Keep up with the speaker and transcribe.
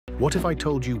What if I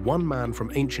told you one man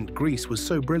from ancient Greece was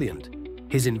so brilliant?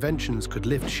 His inventions could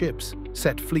lift ships,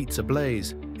 set fleets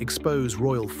ablaze, expose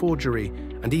royal forgery,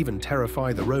 and even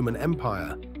terrify the Roman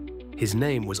Empire. His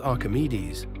name was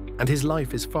Archimedes, and his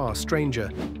life is far stranger,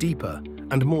 deeper,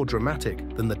 and more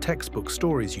dramatic than the textbook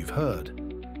stories you've heard.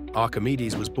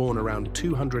 Archimedes was born around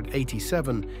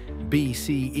 287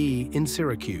 BCE in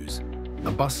Syracuse,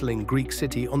 a bustling Greek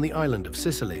city on the island of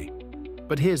Sicily.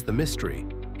 But here's the mystery.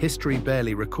 History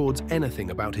barely records anything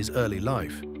about his early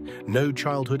life. No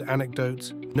childhood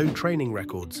anecdotes, no training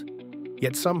records.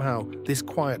 Yet somehow, this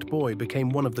quiet boy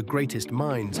became one of the greatest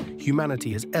minds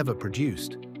humanity has ever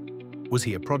produced. Was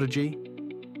he a prodigy?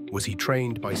 Was he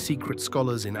trained by secret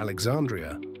scholars in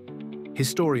Alexandria?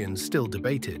 Historians still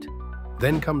debate it.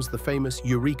 Then comes the famous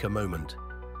Eureka moment.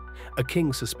 A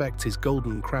king suspects his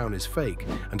golden crown is fake,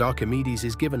 and Archimedes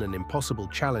is given an impossible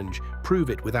challenge: prove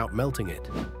it without melting it.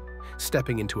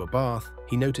 Stepping into a bath,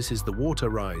 he notices the water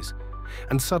rise,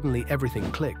 and suddenly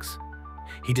everything clicks.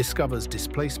 He discovers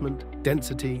displacement,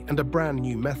 density, and a brand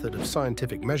new method of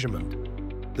scientific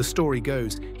measurement. The story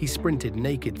goes, he sprinted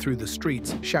naked through the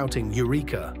streets, shouting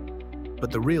 "Eureka!" But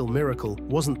the real miracle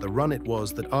wasn't the run, it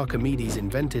was that Archimedes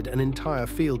invented an entire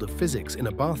field of physics in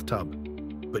a bathtub.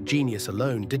 But genius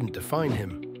alone didn't define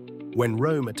him. When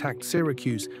Rome attacked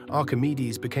Syracuse,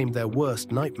 Archimedes became their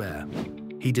worst nightmare.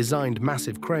 He designed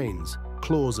massive cranes,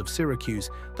 claws of Syracuse,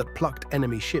 that plucked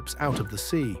enemy ships out of the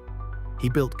sea. He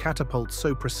built catapults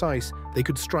so precise they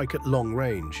could strike at long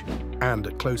range and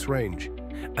at close range.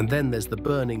 And then there's the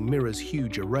burning mirror's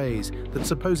huge arrays that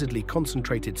supposedly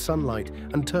concentrated sunlight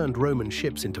and turned Roman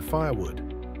ships into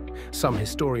firewood. Some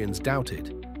historians doubt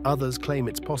it, others claim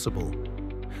it's possible.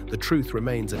 The truth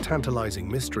remains a tantalizing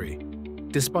mystery.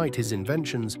 Despite his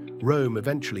inventions, Rome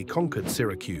eventually conquered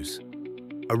Syracuse.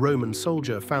 A Roman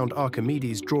soldier found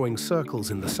Archimedes drawing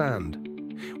circles in the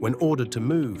sand. When ordered to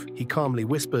move, he calmly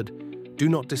whispered, "Do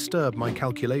not disturb my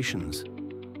calculations."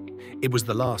 It was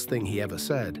the last thing he ever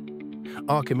said.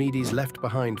 Archimedes left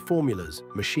behind formulas,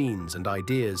 machines, and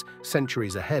ideas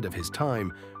centuries ahead of his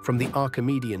time, from the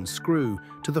Archimedean screw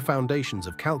to the foundations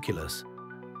of calculus.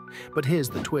 But here's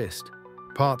the twist.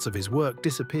 Parts of his work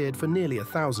disappeared for nearly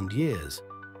 1,000 years.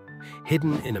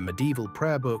 Hidden in a medieval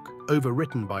prayer book,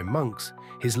 overwritten by monks,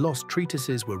 his lost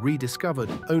treatises were rediscovered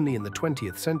only in the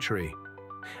 20th century.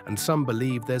 And some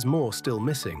believe there's more still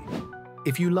missing.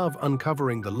 If you love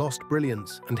uncovering the lost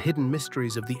brilliance and hidden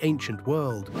mysteries of the ancient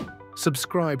world,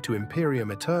 subscribe to Imperium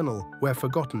Eternal, where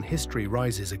forgotten history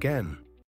rises again.